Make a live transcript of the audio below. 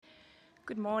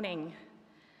Good morning.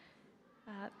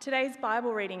 Today's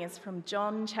Bible reading is from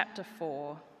John chapter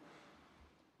 4,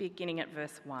 beginning at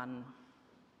verse 1.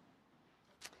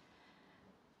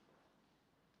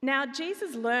 Now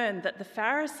Jesus learned that the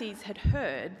Pharisees had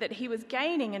heard that he was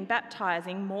gaining and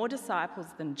baptizing more disciples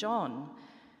than John,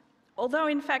 although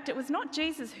in fact it was not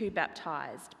Jesus who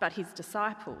baptized, but his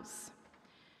disciples.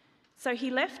 So he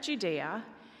left Judea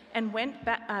and went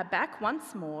back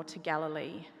once more to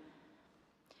Galilee.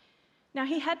 Now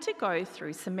he had to go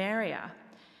through Samaria.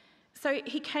 So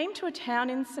he came to a town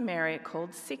in Samaria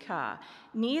called Sychar,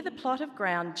 near the plot of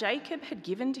ground Jacob had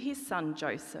given to his son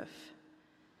Joseph.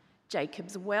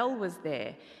 Jacob's well was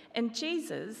there, and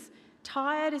Jesus,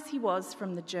 tired as he was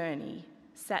from the journey,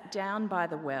 sat down by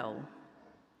the well.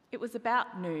 It was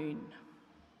about noon.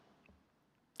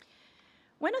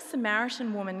 When a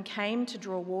Samaritan woman came to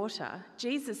draw water,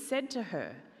 Jesus said to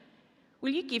her,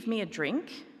 "Will you give me a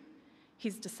drink?"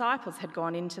 His disciples had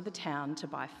gone into the town to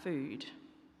buy food.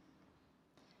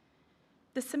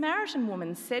 The Samaritan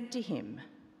woman said to him,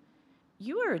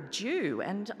 "You are a Jew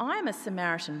and I am a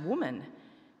Samaritan woman.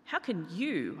 How can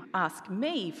you ask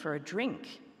me for a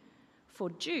drink?"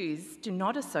 For Jews do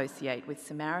not associate with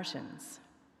Samaritans.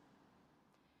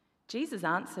 Jesus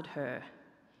answered her,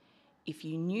 "If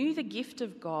you knew the gift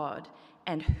of God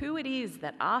and who it is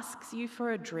that asks you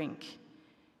for a drink,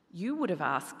 you would have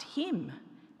asked him,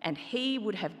 and he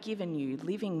would have given you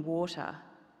living water."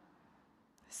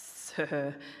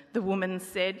 "Sir," the woman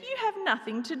said, "you have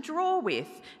nothing to draw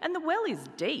with, and the well is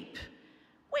deep.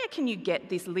 Where can you get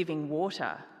this living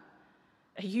water?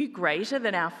 Are you greater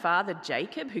than our father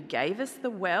Jacob, who gave us the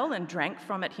well and drank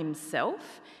from it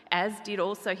himself, as did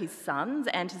also his sons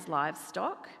and his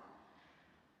livestock?"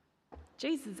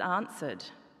 Jesus answered,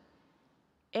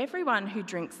 "Everyone who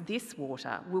drinks this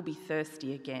water will be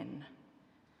thirsty again.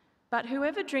 But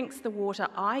whoever drinks the water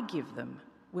I give them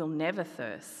will never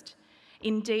thirst.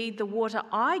 Indeed, the water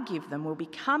I give them will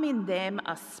become in them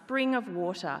a spring of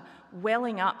water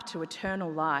welling up to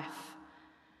eternal life."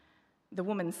 The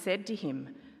woman said to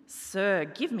him, "Sir,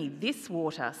 give me this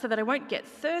water so that I won't get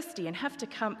thirsty and have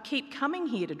to keep coming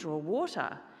here to draw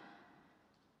water."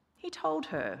 He told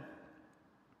her,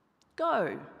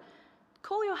 "Go,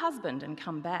 call your husband and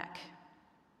come back."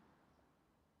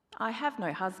 "I have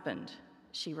no husband,"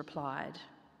 she replied.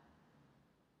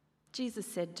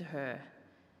 Jesus said to her,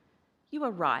 "You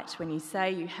are right when you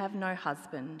say you have no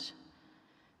husband.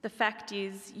 The fact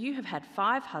is, you have had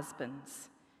 5 husbands,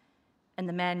 and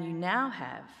the man you now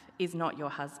have is not your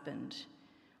husband.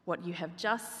 What you have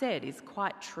just said is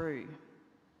quite true."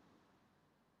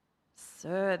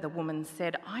 "Sir," the woman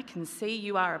said, "I can see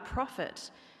you are a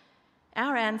prophet.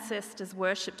 Our ancestors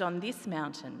worshipped on this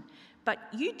mountain,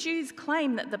 but you Jews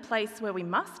claim that the place where we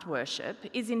must worship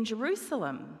is in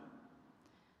Jerusalem."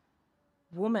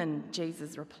 "Woman,"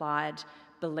 Jesus replied,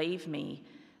 "believe me,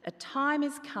 a time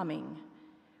is coming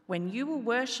when you will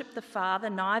worship the Father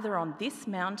neither on this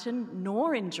mountain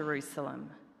nor in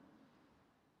Jerusalem.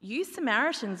 You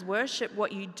Samaritans worship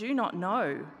what you do not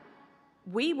know.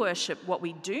 We worship what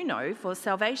we do know, for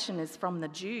salvation is from the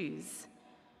Jews.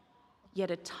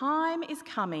 Yet a time is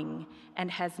coming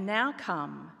and has now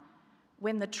come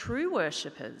when the true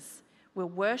worshippers will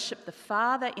worship the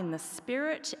Father in the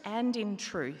Spirit and in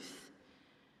truth,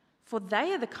 for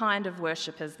they are the kind of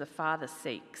worshippers the Father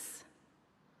seeks.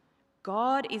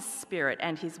 God is Spirit,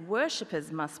 and his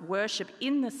worshippers must worship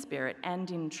in the Spirit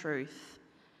and in truth."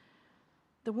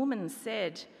 The woman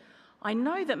said, "I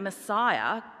know that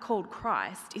Messiah, called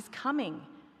Christ, is coming.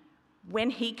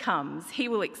 When he comes, he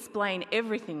will explain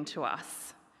everything to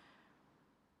us."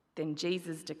 Then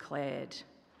Jesus declared,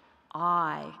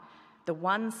 "I, the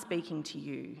one speaking to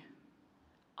you,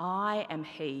 I am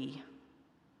he."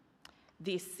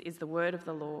 This is the word of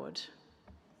the Lord.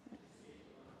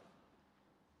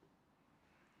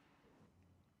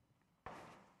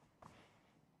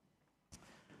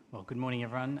 Well, good morning,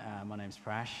 everyone. My name's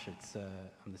Prash.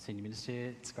 I'm the senior minister here.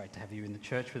 It's great to have you in the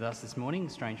church with us this morning.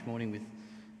 Strange morning with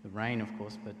the rain, of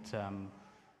course, but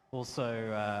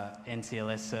also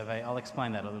NCLS survey. I'll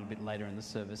explain that a little bit later in the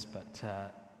service, but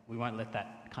we won't let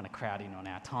that kind of crowd in on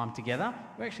our time together.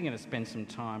 We're actually going to spend some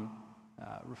time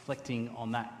reflecting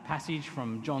on that passage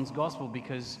from John's Gospel,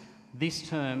 because this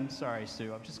term, sorry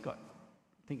Sue, I've just got,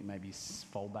 I think it may be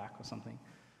fold back or something.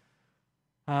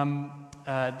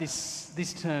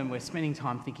 This term we're spending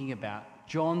time thinking about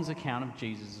John's account of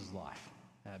Jesus' life.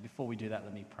 Before we do that,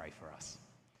 let me pray for us.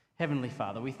 Heavenly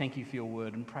Father, we thank you for your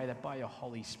word and pray that by your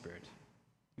Holy Spirit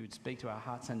you would speak to our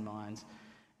hearts and minds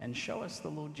and show us the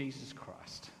Lord Jesus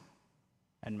Christ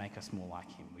and make us more like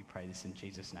him. We pray this in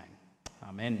Jesus' name.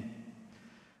 Amen.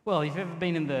 Well, if you've ever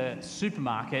been in the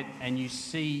supermarket and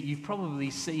you've probably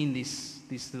seen this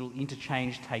little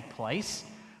interchange take place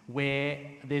where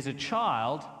there's a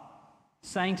child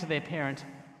saying to their parent,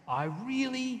 I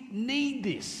really need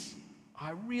this.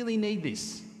 I really need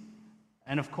this.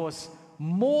 And of course,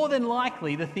 more than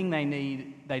likely, the thing they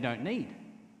need, they don't need.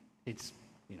 It's,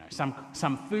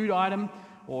 some food item,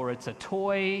 or it's a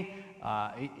toy.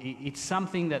 It's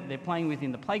something that they're playing with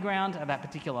in the playground at that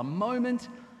particular moment.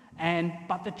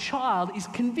 But the child is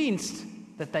convinced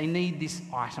that they need this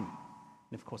item.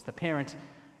 And of course, the parent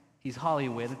is highly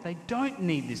aware that they don't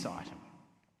need this item.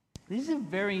 This is a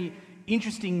very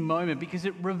interesting moment because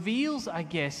it reveals, I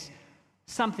guess,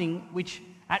 something which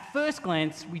at first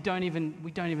glance we don't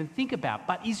even think about,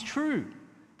 but is true.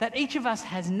 That each of us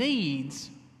has needs,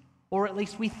 or at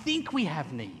least we think we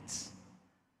have needs.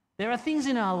 There are things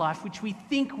in our life which we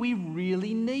think we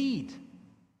really need.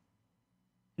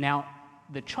 Now,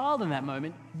 the child in that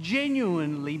moment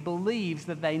genuinely believes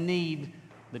that they need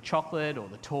the chocolate or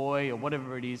the toy or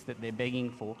whatever it is that they're begging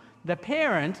for. The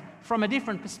parent, from a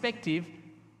different perspective,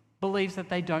 believes that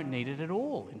they don't need it at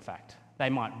all, in fact. They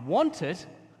might want it.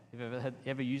 Have you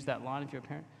ever used that line if you're a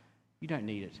parent? You don't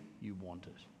need it, you want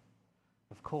it.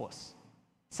 Of course.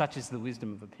 Such is the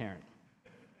wisdom of a parent.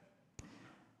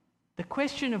 The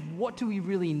question of what do we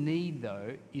really need,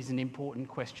 though, is an important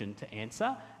question to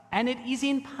answer. And it is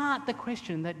in part the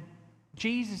question that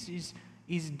Jesus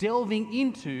is delving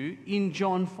into in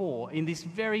John 4, in this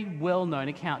very well-known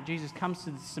account. Jesus comes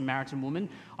to the Samaritan woman.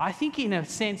 I think in a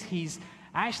sense he's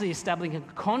actually establishing a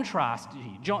contrast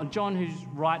here. John, who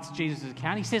writes Jesus'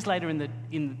 account, he says later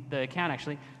in the account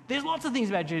actually, there's lots of things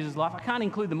about Jesus' life. I can't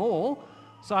include them all,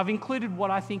 so I've included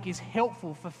what I think is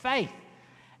helpful for faith.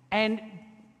 And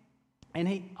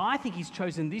I think he's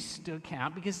chosen this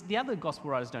account because the other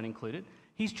gospel writers don't include it.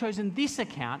 He's chosen this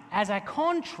account as a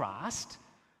contrast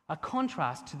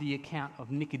to the account of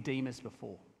Nicodemus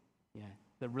before.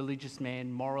 The religious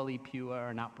man, morally pure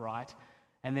and upright.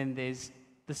 And then there's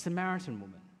the Samaritan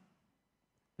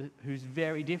woman, who's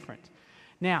very different.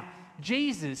 Now,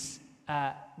 Jesus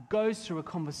goes through a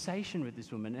conversation with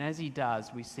this woman, and as he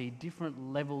does, we see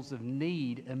different levels of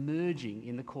need emerging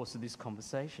in the course of this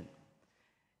conversation.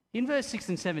 In verse 6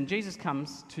 and 7, Jesus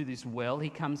comes to this well. He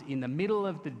comes in the middle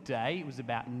of the day. It was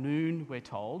about noon, we're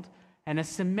told. And a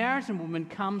Samaritan woman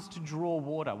comes to draw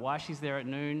water. Why she's there at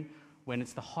noon? When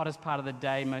it's the hottest part of the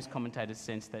day, most commentators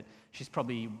sense that she's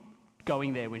probably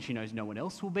going there when she knows no one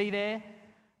else will be there.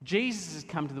 Jesus has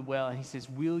come to the well and he says,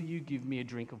 will you give me a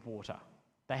drink of water?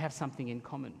 They have something in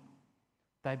common.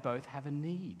 They both have a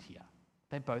need here.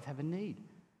 They both have a need.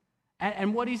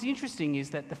 And what is interesting is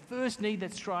that the first need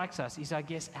that strikes us is, I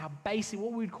guess, our basic,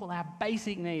 what we would call our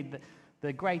basic need,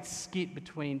 the great skit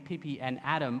between Pippi and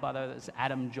Adam. By the way, that's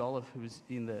Adam Jolliffe, who was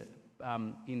in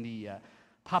the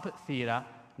puppet theatre.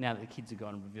 Now that the kids are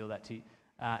gone, I'll reveal that to you.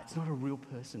 It's not a real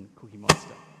person, Cookie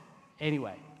Monster.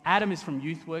 Anyway, Adam is from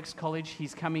YouthWorks College.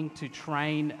 He's coming to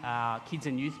train kids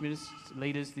and youth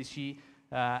leaders this year,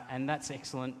 and that's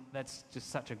excellent. That's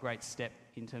just such a great step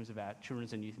in terms of our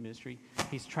children's and youth ministry.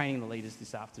 He's training the leaders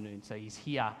this afternoon, so he's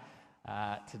here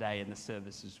today in the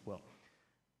service as well.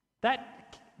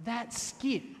 That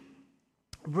skit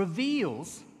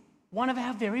reveals one of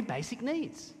our very basic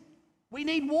needs. We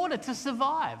need water to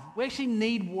survive. We actually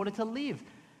need water to live.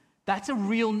 That's a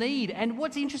real need. And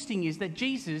what's interesting is that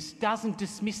Jesus doesn't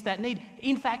dismiss that need.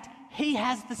 In fact, he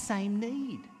has the same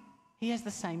need. He has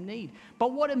the same need.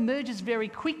 But what emerges very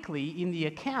quickly in the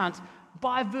account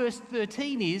by verse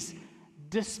 13 is,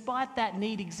 despite that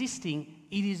need existing,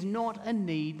 it is not a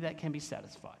need that can be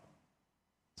satisfied.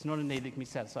 It's not a need that can be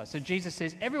satisfied. So Jesus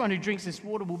says, everyone who drinks this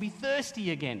water will be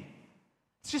thirsty again.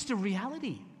 It's just a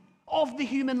reality of the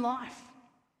human life.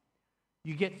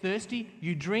 You get thirsty,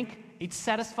 you drink, it's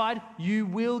satisfied, you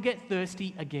will get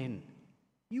thirsty again.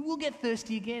 You will get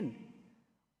thirsty again.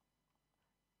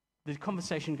 The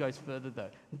conversation goes further though.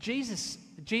 Jesus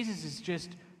is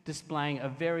just displaying a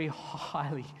very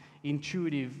highly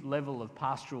intuitive level of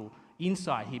pastoral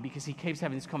insight here because he keeps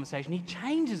having this conversation. He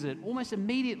changes it almost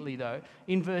immediately though.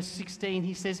 In verse 16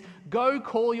 he says, go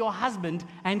call your husband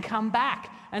and come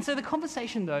back. And so the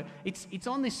conversation though, it's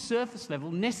on this surface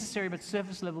level, necessary but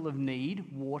surface level of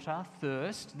need, water,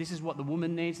 thirst. This is what the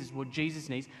woman needs, this is what Jesus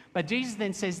needs. But Jesus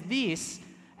then says this,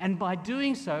 and by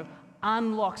doing so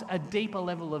unlocks a deeper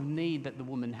level of need that the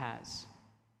woman has.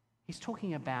 He's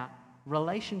talking about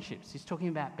relationships. He's talking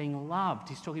about being loved.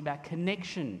 He's talking about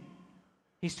connection.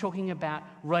 He's talking about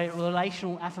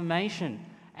relational affirmation.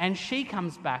 And she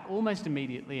comes back almost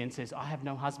immediately and says, I have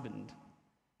no husband.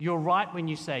 You're right when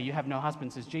you say you have no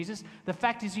husband, says Jesus. The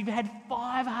fact is you've had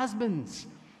 5 husbands.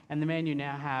 and the man you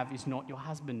now have is not your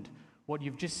husband. What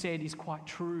you've just said is quite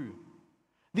true.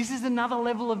 This is another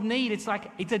level of need. It's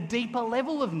a deeper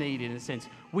level of need in a sense.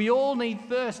 We all need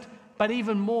thirst, but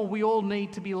even more, we all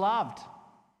need to be loved,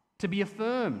 to be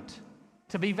affirmed,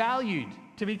 to be valued,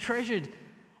 to be treasured.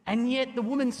 And yet the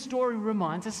woman's story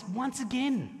reminds us once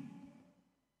again,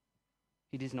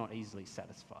 it is not easily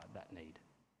satisfied, that need.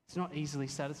 It's not easily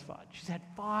satisfied. She's had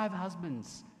 5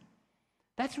 husbands.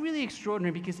 That's really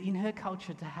extraordinary because in her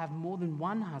culture, to have more than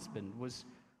one husband was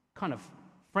kind of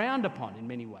frowned upon in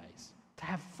many ways. To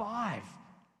have 5.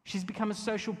 She's become a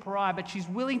social pariah, but she's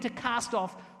willing to cast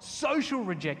off social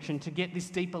rejection to get this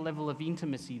deeper level of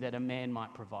intimacy that a man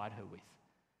might provide her with.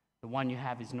 The one you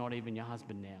have is not even your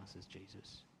husband now, says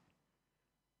Jesus.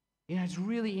 You know, it's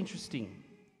really interesting.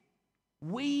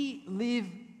 We live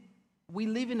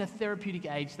in a therapeutic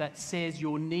age that says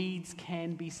your needs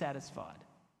can be satisfied.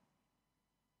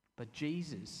 But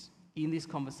Jesus, in this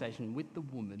conversation with the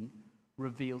woman,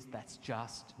 reveals that's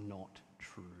just not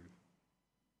true.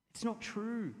 It's not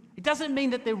true. It doesn't mean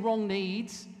that they're wrong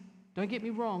needs. Don't get me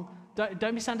wrong.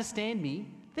 Don't misunderstand me.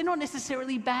 They're not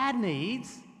necessarily bad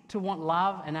needs to want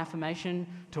love and affirmation,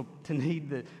 to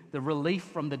need the relief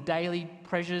from the daily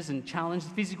pressures and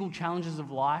physical challenges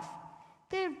of life.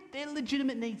 They're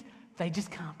legitimate needs. They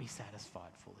just can't be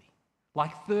satisfied fully.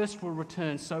 Like thirst will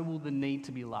return, so will the need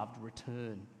to be loved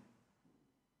return.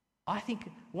 I think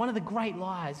one of the great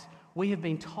lies we have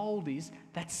been told is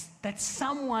that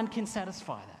someone can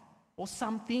satisfy that, or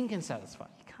something can satisfy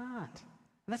it. You can't.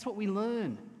 And that's what we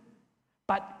learn.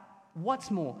 But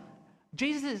what's more,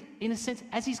 Jesus is, in a sense,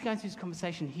 as he's going through this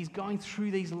conversation, he's going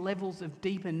through these levels of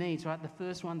deeper needs, right? The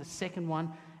first one, the second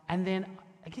one, and then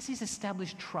I guess he's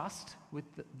established trust with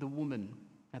the woman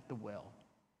at the well.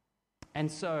 And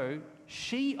so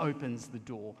she opens the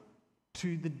door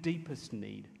to the deepest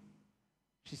need.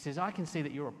 She says, I can see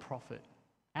that you're a prophet.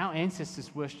 Our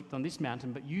ancestors worshipped on this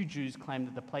mountain, but you Jews claim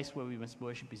that the place where we must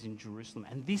worship is in Jerusalem.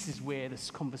 And this is where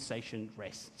this conversation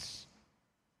rests.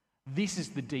 This is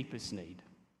the deepest need.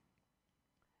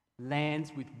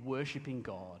 Lands with worshipping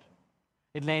God.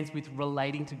 It lands with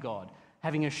relating to God,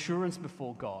 having assurance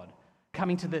before God,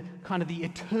 coming to the kind of the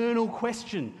eternal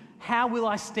question, how will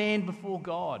I stand before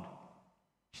God?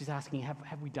 She's asking,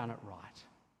 have we done it right?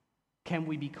 Can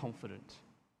we be confident?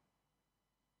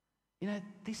 You know,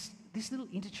 this little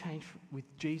interchange with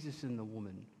Jesus and the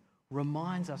woman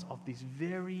reminds us of this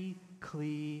very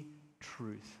clear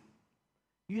truth.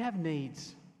 You have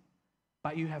needs,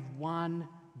 but you have one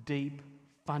deep,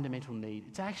 fundamental need.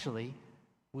 It's actually,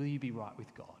 will you be right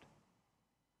with God?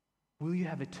 Will you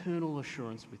have eternal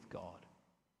assurance with God?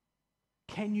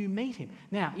 Can you meet him?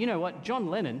 Now, you know what? John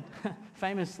Lennon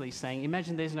famously saying,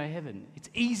 imagine there's no heaven. It's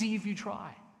easy if you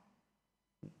try.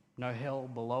 No hell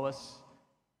below us,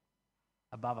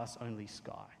 above us only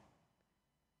sky.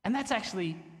 And that's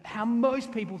actually how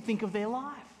most people think of their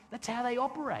life. That's how they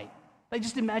operate. They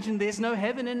just imagine there's no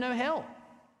heaven and no hell.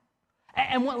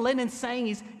 And what Lennon's saying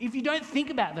is, if you don't think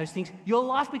about those things, your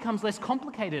life becomes less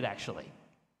complicated, actually.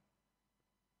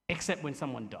 Except when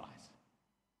someone dies.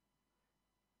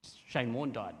 Shane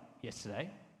Warne died yesterday,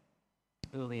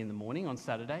 early in the morning on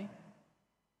Saturday.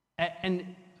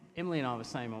 And Emily and I were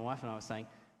saying, my wife and I were saying,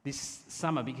 this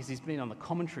summer, because he's been on the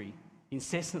commentary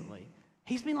incessantly,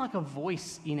 he's been like a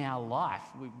voice in our life.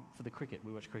 For the cricket,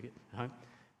 we watch cricket at home.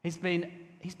 He's been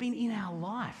in our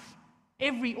life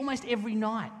almost every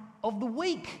night of the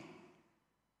week.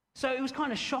 So it was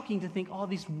kind of shocking to think, oh,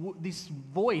 this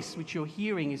voice which you're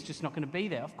hearing is just not going to be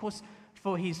there. Of course,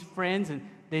 for his friends, and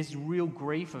there's real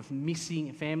grief of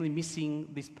missing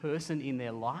this person in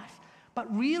their life.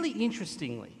 But really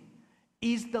interestingly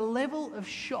is the level of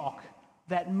shock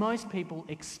that most people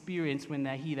experience when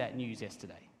they hear that news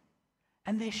yesterday.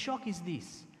 And their shock is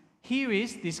this. Here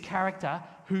is this character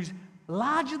who's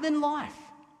larger than life.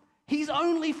 He's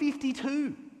only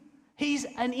 52. He's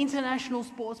an international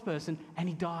sports person, and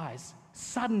he dies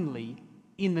suddenly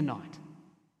in the night.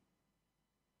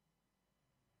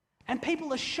 And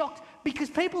people are shocked because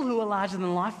people who are larger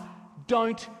than life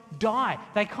don't die.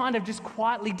 They kind of just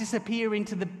quietly disappear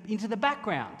into the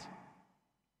background.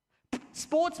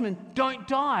 Sportsmen don't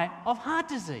die of heart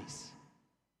disease.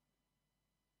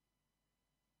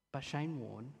 But Shane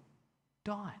Warne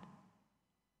died.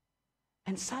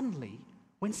 And suddenly,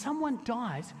 when someone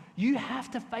dies, you have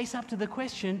to face up to the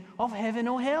question of heaven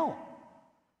or hell.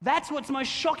 That's what's most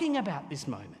shocking about this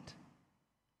moment.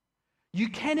 You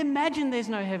can imagine there's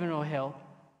no heaven or hell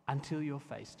until you're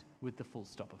faced with the full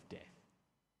stop of death.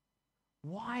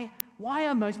 Why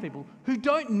are most people who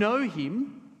don't know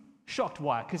him Shocked.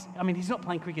 Why? Because, he's not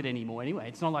playing cricket anymore anyway.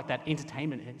 It's not like that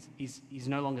entertainment is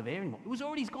no longer there anymore. It was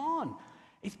already gone.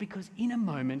 It's because in a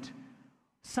moment,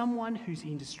 someone who's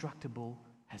indestructible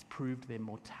has proved their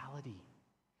mortality.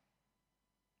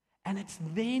 And it's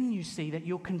then you see that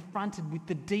you're confronted with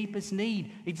the deepest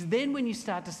need. It's then when you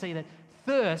start to see that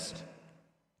thirst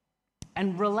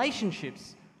and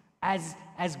relationships, as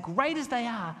great as they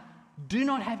are, do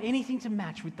not have anything to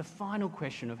match with the final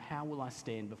question of how will I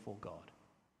stand before God?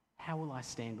 How will I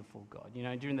stand before God?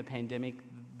 During the pandemic,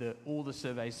 all the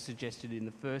surveys suggested in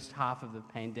the first half of the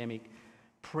pandemic,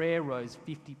 prayer rose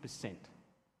 50%.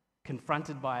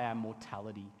 Confronted by our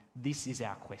mortality, this is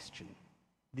our question.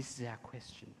 This is our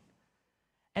question.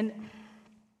 And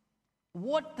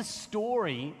what the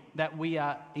story that we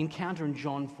encounter in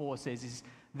John 4 says is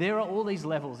there are all these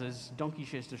levels, as Donkey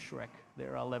says to Shrek.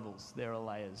 There are levels, there are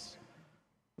layers.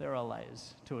 There are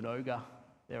layers to an ogre,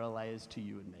 there are layers to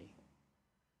you and me.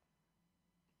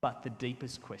 But the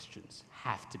deepest questions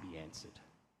have to be answered.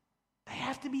 They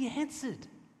have to be answered.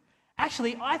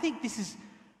 Actually, I think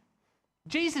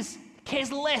Jesus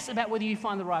cares less about whether you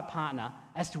find the right partner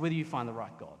as to whether you find the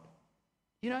right God.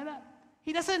 You know that?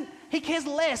 He cares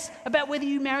less about whether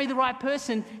you marry the right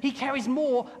person. He cares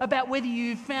more about whether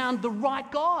you found the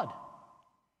right God.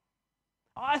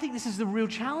 I think this is the real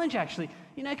challenge, actually.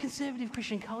 Conservative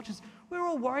Christian cultures, we're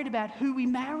all worried about who we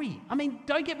marry.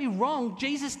 Don't get me wrong,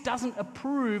 Jesus doesn't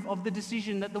approve of the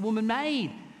decision that the woman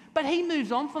made. But he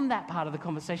moves on from that part of the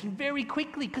conversation very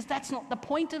quickly because that's not the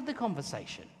point of the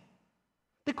conversation.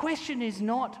 The question is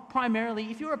not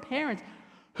primarily, if you're a parent,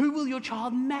 who will your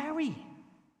child marry?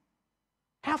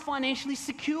 How financially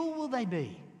secure will they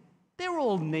be? They're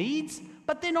all needs,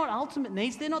 but they're not ultimate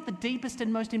needs. They're not the deepest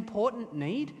and most important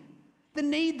need. The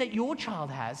need that your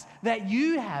child has, that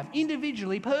you have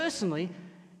individually, personally,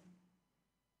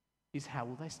 is how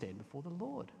will they stand before the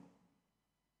Lord?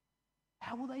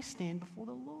 How will they stand before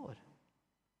the Lord?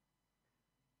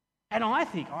 And I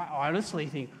honestly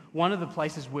think, one of the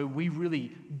places where we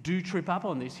really do trip up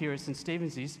on this here at St.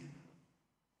 Stephen's is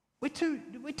we're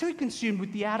too consumed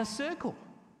with the outer circle.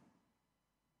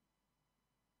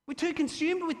 We're too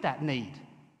consumed with that need.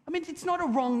 It's not a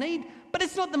wrong need, but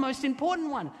it's not the most important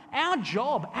one. Our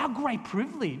job, our great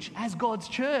privilege as God's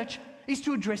church, is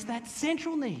to address that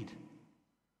central need.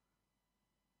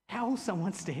 How will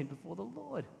someone stand before the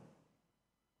Lord?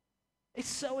 It's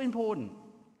so important.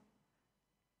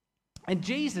 And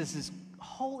Jesus'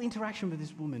 whole interaction with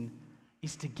this woman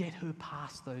is to get her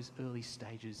past those early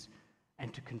stages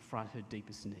and to confront her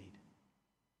deepest need.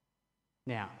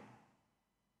 Now,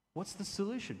 what's the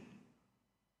solution?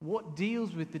 What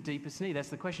deals with the deepest need? That's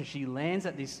the question. She lands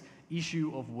at this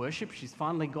issue of worship. She's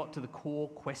finally got to the core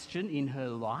question in her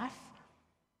life.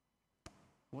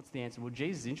 What's the answer? Well,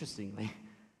 Jesus, interestingly,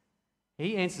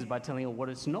 he answers by telling her what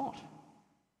it's not.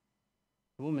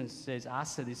 The woman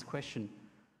asks her this question,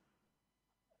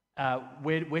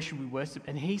 where should we worship?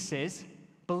 And he says,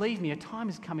 believe me, a time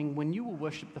is coming when you will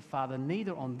worship the Father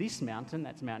neither on this mountain,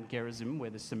 that's Mount Gerizim, where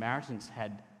the Samaritans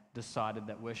had decided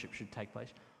that worship should take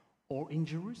place, or in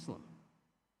Jerusalem.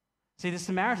 See, the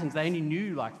Samaritans, they only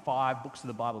knew 5 books of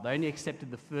the Bible. They only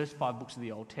accepted the first 5 books of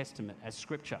the Old Testament as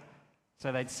scripture.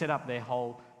 So they'd set up their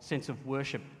whole sense of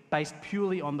worship based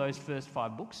purely on those first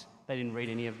 5 books. They didn't read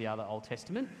any of the other Old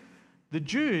Testament. The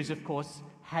Jews, of course,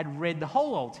 had read the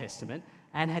whole Old Testament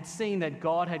and had seen that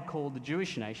God had called the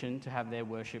Jewish nation to have their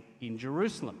worship in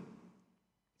Jerusalem.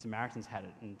 Samaritans had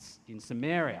it in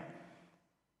Samaria.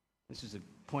 This is a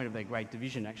point of their great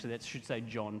division, actually. That should say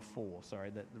John 4. Sorry,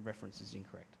 that the reference is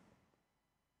incorrect.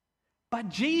 But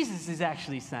Jesus is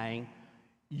actually saying,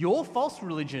 your false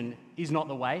religion is not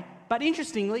the way, but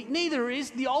interestingly, neither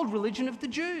is the old religion of the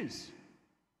Jews.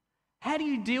 How do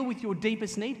you deal with your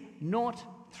deepest need? Not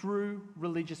through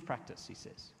religious practice, he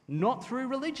says. Not through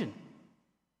religion.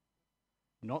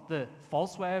 Not the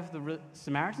false way of the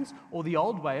Samaritans or the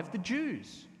old way of the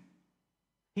Jews.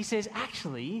 He says,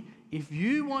 actually, if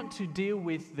you want to deal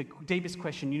with the deepest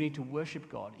question, you need to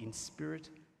worship God in spirit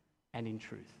and in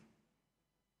truth.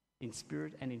 In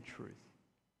spirit and in truth.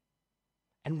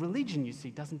 And religion, you see,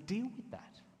 doesn't deal with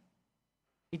that.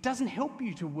 It doesn't help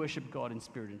you to worship God in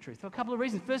spirit and truth for a couple of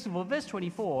reasons. First of all, verse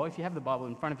 24, if you have the Bible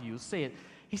in front of you, you'll see it.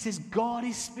 He says, God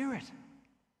is spirit.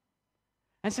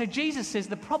 And so Jesus says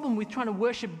the problem with trying to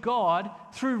worship God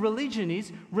through religion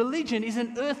is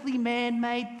an earthly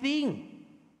man-made thing.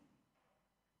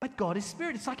 But God is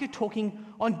spirit. It's like you're talking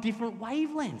on different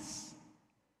wavelengths.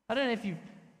 I don't know if you've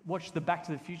watched the Back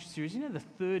to the Future series. You know the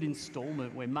third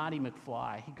installment where Marty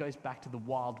McFly, he goes back to the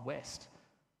Wild West.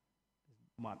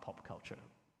 My pop culture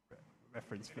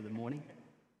reference for the morning.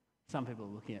 Some people are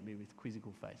looking at me with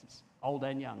quizzical faces, old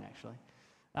and young, actually.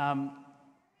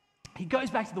 He goes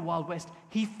back to the Wild West.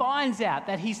 He finds out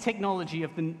that his technology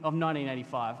of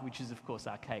 1985, which is, of course,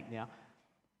 archaic now,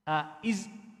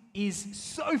 is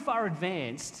so far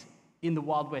advanced in the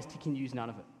Wild West, he can use none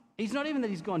of it. It's not even that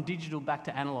he's gone digital back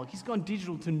to analog. He's gone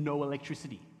digital to no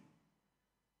electricity.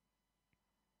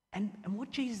 And what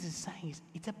Jesus is saying is,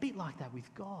 it's a bit like that with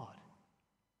God.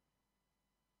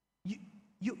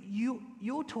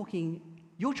 You're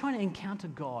trying to encounter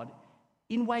God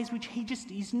in ways which he just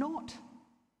is not.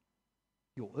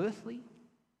 You're earthly,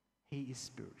 he is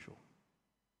spiritual.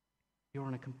 You're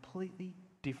on a completely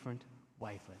different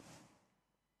wavelength.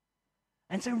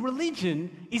 And so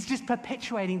religion is just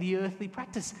perpetuating the earthly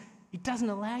practice. It doesn't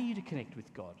allow you to connect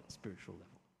with God at a spiritual level.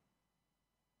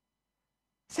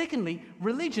 Secondly,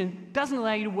 religion doesn't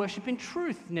allow you to worship in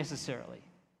truth necessarily.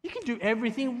 You can do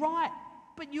everything right,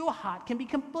 but your heart can be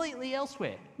completely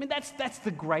elsewhere. I mean, that's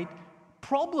the great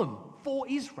problem for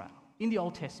Israel in the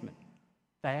Old Testament.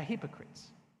 They are hypocrites.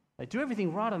 They do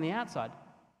everything right on the outside.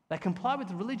 They comply with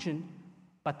the religion,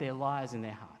 but they're liars in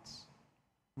their hearts.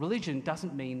 Religion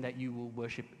doesn't mean that you will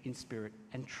worship in spirit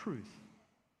and truth.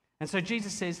 And so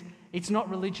Jesus says, it's not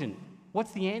religion.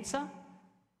 What's the answer?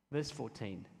 Verse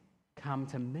 14. Come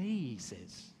to me, he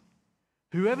says.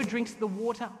 Whoever drinks the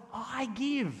water I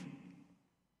give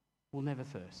will never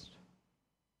thirst.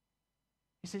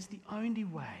 He says the only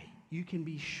way you can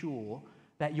be sure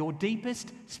that your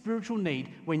deepest spiritual need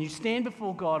when you stand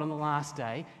before God on the last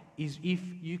day is if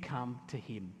you come to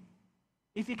him.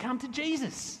 If you come to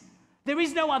Jesus. There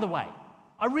is no other way.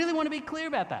 I really want to be clear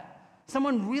about that.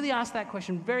 Someone really asked that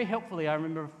question very helpfully. I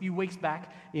remember a few weeks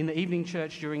back in the evening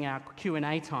church during our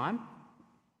Q&A time.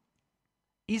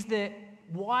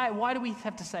 Why do we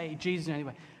have to say Jesus is the only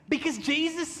way? Because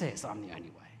Jesus says, I'm the only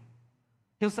way.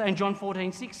 He'll say in John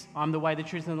 14:6, I'm the way, the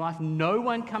truth, and the life. No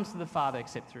one comes to the Father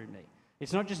except through me.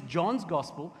 It's not just John's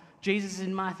gospel. Jesus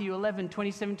in Matthew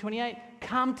 11:27-28,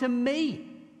 come to me,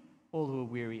 all who are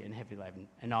weary and heavy laden,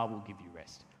 and I will give you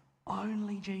rest.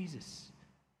 Only Jesus.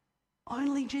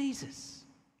 Only Jesus.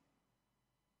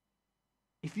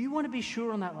 If you want to be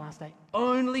sure on that last day,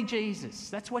 only Jesus.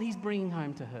 That's what he's bringing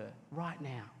home to her right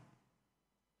now.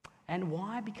 And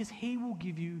why? Because he will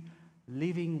give you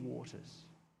living waters.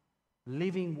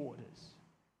 Living waters.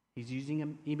 He's using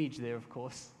an image there, of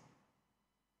course.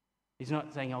 He's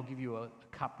not saying, I'll give you a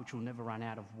cup which will never run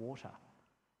out of water.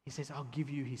 He says, I'll give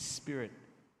you his spirit.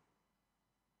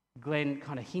 Glenn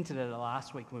kind of hinted at it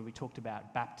last week when we talked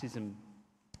about baptism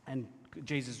and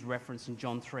Jesus' reference in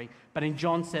John 3. But in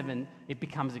John 7, it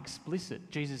becomes explicit.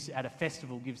 Jesus at a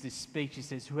festival gives this speech. He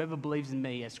says, whoever believes in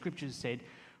me, as Scripture said,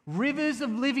 rivers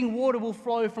of living water will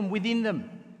flow from within them.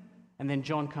 And then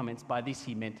John comments, by this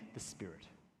he meant the Spirit.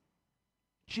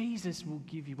 Jesus will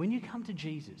give you, when you come to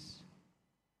Jesus,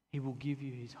 he will give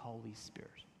you his Holy Spirit.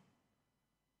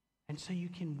 And so you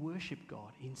can worship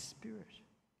God in spirit.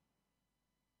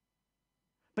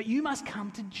 But you must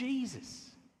come to Jesus.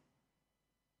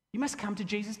 You must come to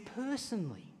Jesus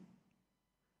personally.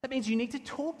 That means you need to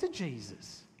talk to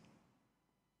Jesus.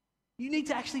 You need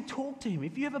to actually talk to him.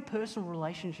 If you have a personal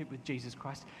relationship with Jesus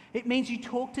Christ, it means you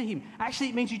talk to him. Actually,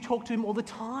 it means you talk to him all the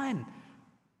time.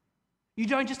 You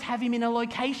don't just have him in a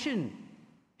location.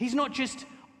 He's not just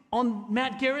on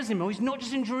Mount Gerizim, or he's not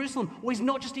just in Jerusalem, or he's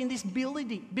not just in this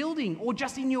building, or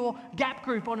just in your gap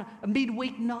group on a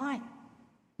midweek night.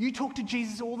 You talk to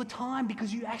Jesus all the time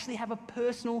because you actually have a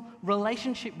personal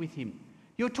relationship with him.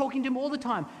 You're talking to him all the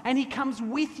time, and he comes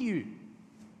with you.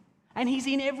 And he's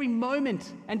in every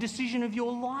moment and decision of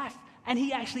your life, and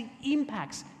he actually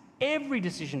impacts every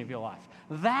decision of your life.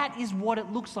 That is what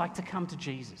it looks like to come to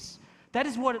Jesus. That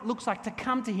is what it looks like to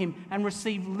come to him and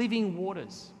receive living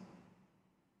waters.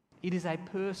 It is a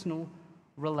personal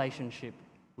relationship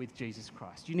with Jesus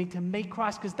Christ. You need to meet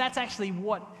Christ, because that's actually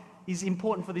what is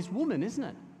important for this woman, isn't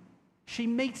it? She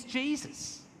meets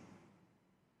Jesus.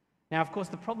 Now, of course,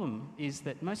 the problem is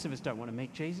that most of us don't want to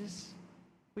meet Jesus.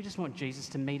 We just want Jesus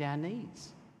to meet our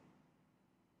needs.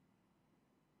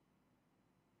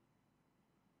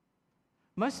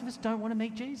 Most of us don't want to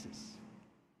meet Jesus.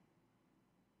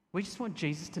 We just want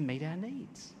Jesus to meet our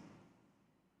needs.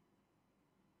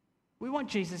 We want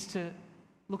Jesus to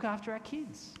look after our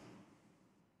kids.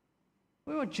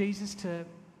 We want Jesus to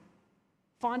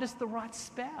find us the right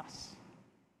spouse.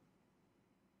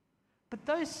 But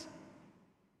those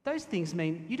things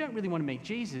mean you don't really want to meet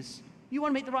Jesus. You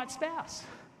want to meet the right spouse.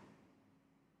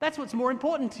 That's what's more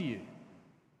important to you.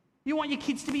 You want your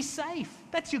kids to be safe.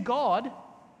 That's your God.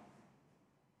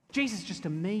 Jesus is just a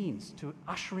means to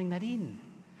ushering that in.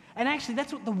 And actually,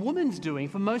 that's what the woman's doing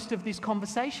for most of this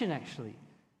conversation, actually.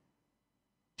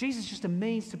 Jesus is just a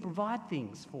means to provide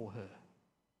things for her.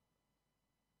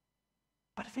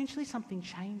 But eventually something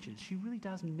changes. She really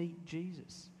does meet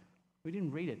Jesus. We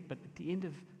didn't read it, but at the end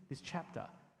of this chapter,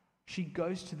 she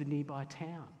goes to the nearby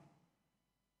town.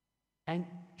 And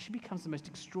she becomes the most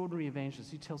extraordinary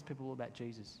evangelist who tells people all about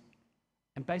Jesus.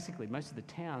 And basically, most of the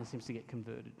town seems to get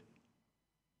converted.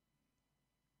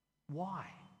 Why?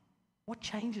 What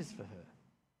changes for her?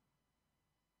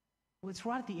 Well, it's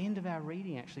right at the end of our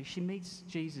reading, actually. She meets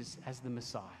Jesus as the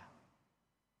Messiah.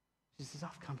 She says,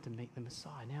 I've come to meet the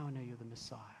Messiah. Now I know you're the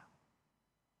Messiah.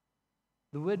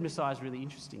 The word Messiah is really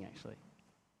interesting, actually.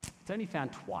 It's only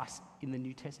found twice in the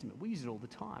New Testament. We use it all the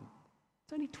time.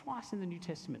 It's only twice in the New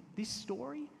Testament. This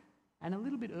story, and a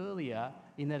little bit earlier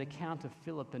in that account of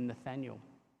Philip and Nathanael.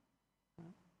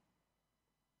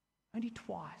 Only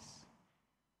twice.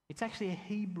 It's actually a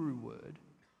Hebrew word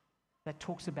that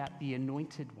talks about the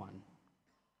anointed one.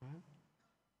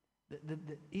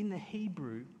 In the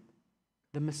Hebrew,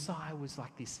 the Messiah was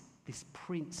like this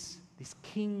prince, this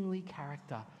kingly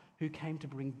character who came to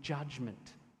bring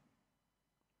judgment,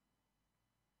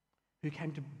 who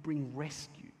came to bring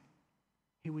rescue.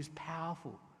 He was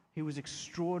powerful. He was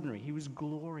extraordinary. He was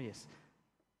glorious.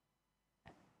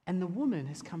 And the woman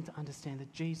has come to understand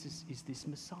that Jesus is this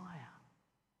Messiah.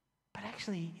 But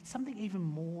actually, it's something even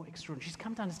more extraordinary. She's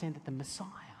come to understand that the Messiah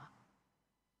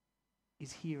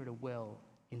is here at a well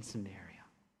in Samaria.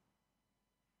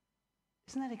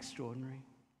 Isn't that extraordinary?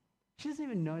 She doesn't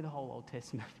even know the whole Old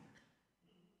Testament,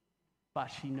 but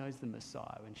she knows the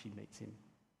Messiah when she meets him.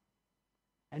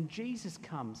 And Jesus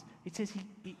comes. It says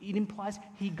it implies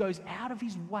he goes out of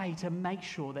his way to make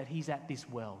sure that he's at this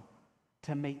well,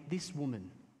 to meet this woman.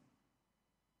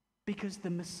 Because the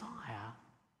Messiah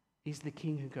is the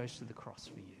king who goes to the cross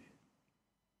for you.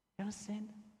 You understand?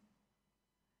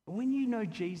 When you know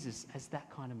Jesus as that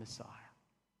kind of Messiah,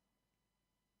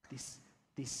 this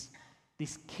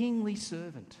kingly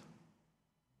servant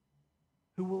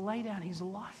who will lay down his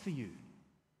life for you,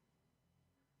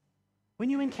 when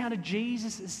you encounter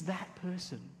Jesus as that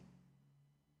person,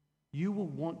 you will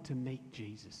want to meet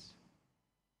Jesus.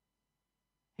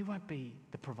 He won't be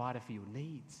the provider for your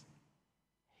needs.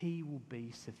 He will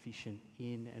be sufficient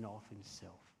in and of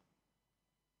himself.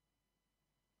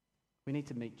 We need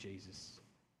to meet Jesus,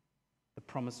 the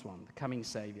promised one, the coming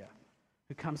Saviour,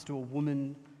 who comes to a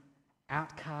woman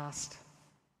outcast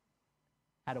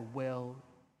at a well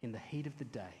in the heat of the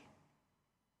day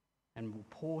and will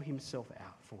pour himself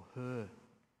out for her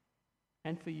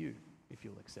and for you if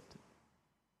you'll accept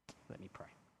it. Let me pray.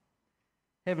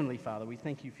 Heavenly Father, we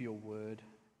thank you for your word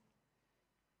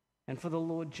and for the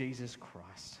Lord Jesus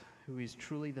Christ, who is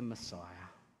truly the Messiah,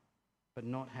 but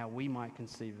not how we might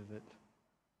conceive of it.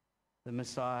 The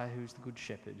Messiah who's the good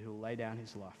shepherd who will lay down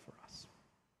his life for us.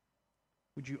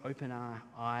 Would you open our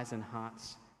eyes and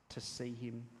hearts to see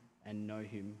him and know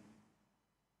him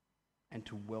and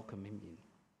to welcome him in. In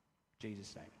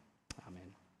Jesus' name,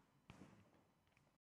 amen.